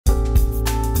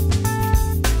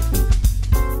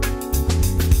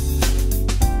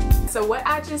what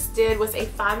I just did was a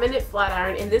 5-minute flat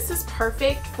iron, and this is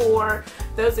perfect for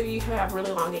those of you who have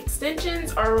really long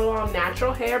extensions or really long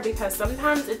natural hair, because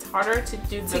sometimes it's harder to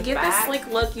do the get this sleek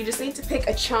look. You just need to pick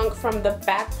a chunk from the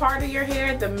back part of your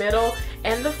hair, the middle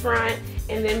and the front,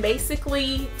 and then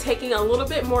basically taking a little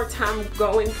bit more time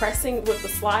pressing with the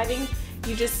sliding,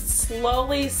 you just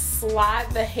slowly slide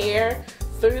the hair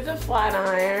through the flat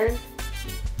iron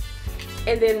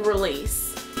and then release.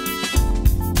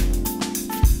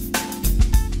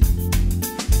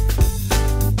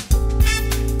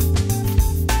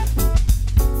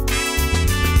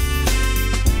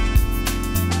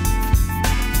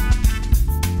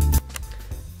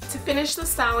 Finish the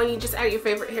styling, you just add your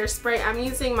favorite hairspray. I'm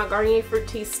using my Garnier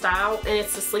Fructis Style, and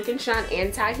it's the Sleek and Shine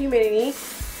Anti-Humidity,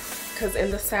 because in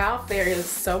the South there is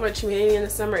so much humidity in the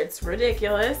summer, it's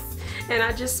ridiculous. And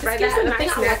I just spray that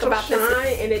nice natural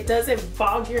shine, and it doesn't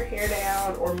bog your hair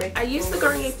down or make it. I use the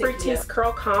Garnier Fructis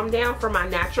Curl Calm Down for my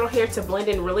natural hair to blend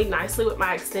in really nicely with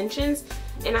my extensions,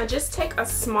 and I just take a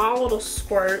small little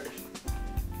squirt.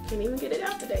 Can't even get it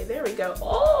out today. There we go.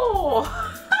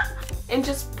 Oh! And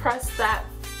just press that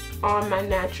on my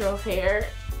natural hair,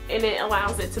 and it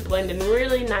allows it to blend in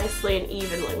really nicely and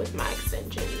evenly with my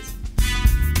extensions.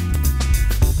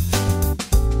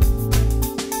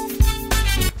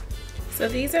 So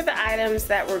these are the items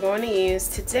that we're going to use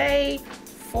today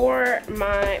for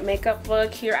my makeup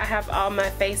look. Here I have all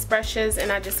my face brushes,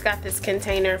 and I just got this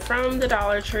container from the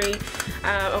Dollar Tree.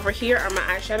 Over here are my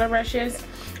eyeshadow brushes.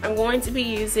 I'm going to be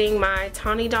using my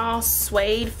Tawny Doll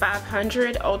Suede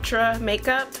 500 Ultra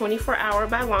Makeup 24 Hour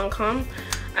by Lancome.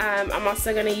 I'm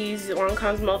also going to use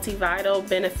Lancome's Multivital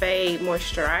Benefit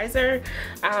Moisturizer.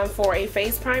 For a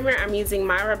face primer, I'm using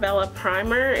my Rebella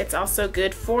Primer. It's also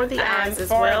good for the eyes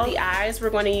as well. For the eyes, we're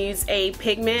going to use a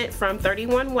pigment from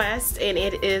 31 West, and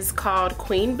it is called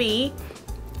Queen Bee.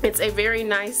 It's a very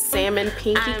nice salmon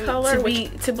pinky color.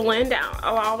 To blend out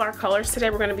all of our colors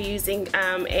today, we're going to be using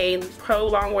a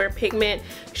Pro Longwear Pigment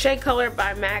Shade Color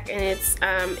by MAC, and it's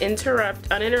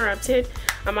uninterrupted.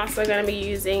 I'm also going to be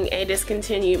using a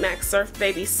discontinued MAC Surf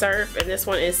Baby Surf, and this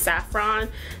one is Saffron.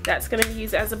 That's going to be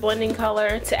used as a blending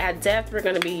color. To add depth, we're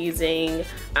going to be using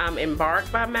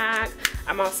Embark by MAC.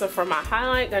 I'm also, for my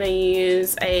highlight, going to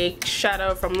use a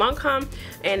shadow from Lancome,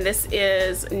 and this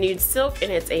is Nude Silk,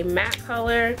 and it's a matte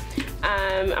color.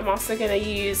 I'm also going to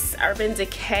use Urban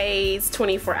Decay's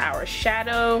 24 Hour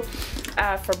Shadow.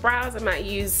 For brows, I might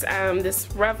use this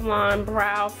Revlon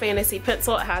Brow Fantasy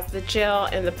Pencil. It has the gel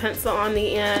and the pencil on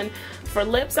the end. For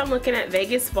lips, I'm looking at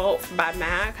Vegas Volt by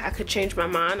MAC. I could change my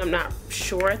mind, I'm not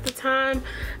sure at the time.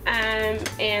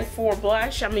 And for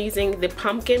blush, I'm using the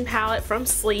Pumpkin palette from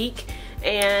Sleek.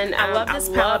 And I love this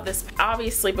palette,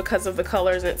 obviously because of the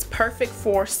colors, and it's perfect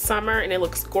for summer, and it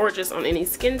looks gorgeous on any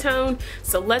skin tone.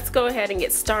 So let's go ahead and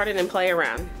get started and play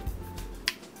around.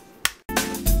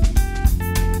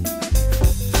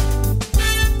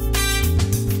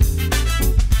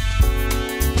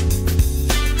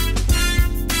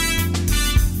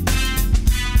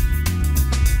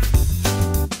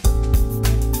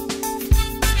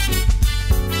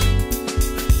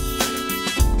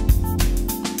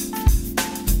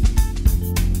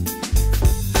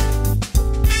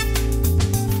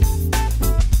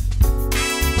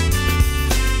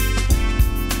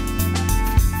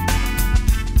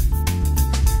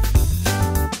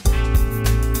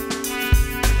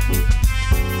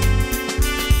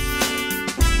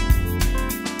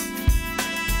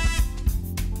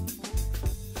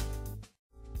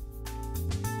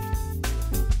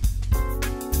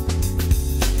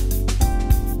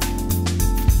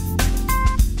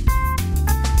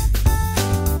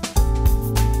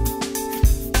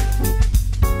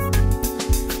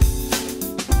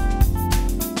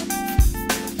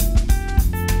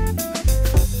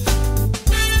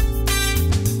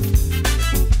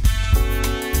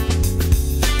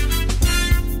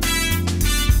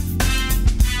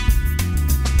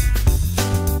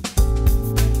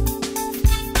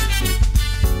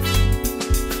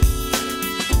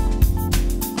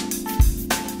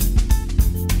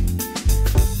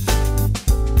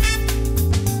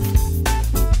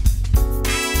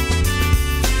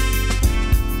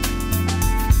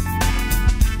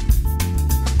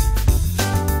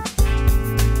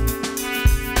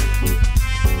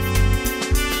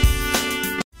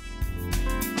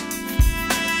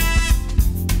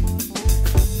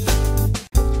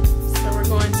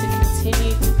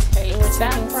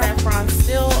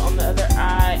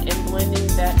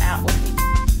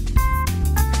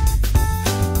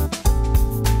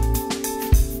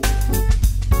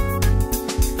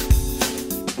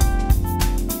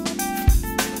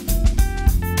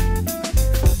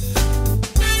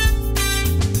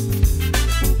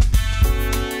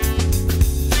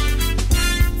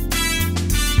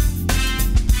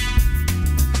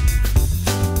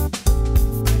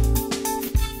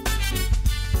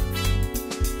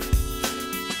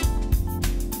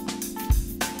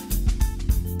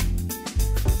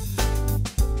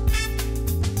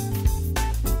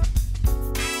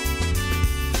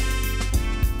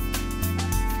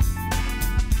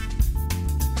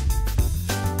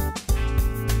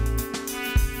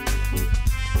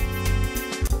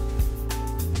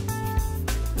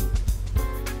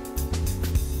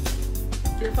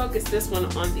 focus this one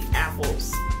on the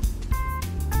apples.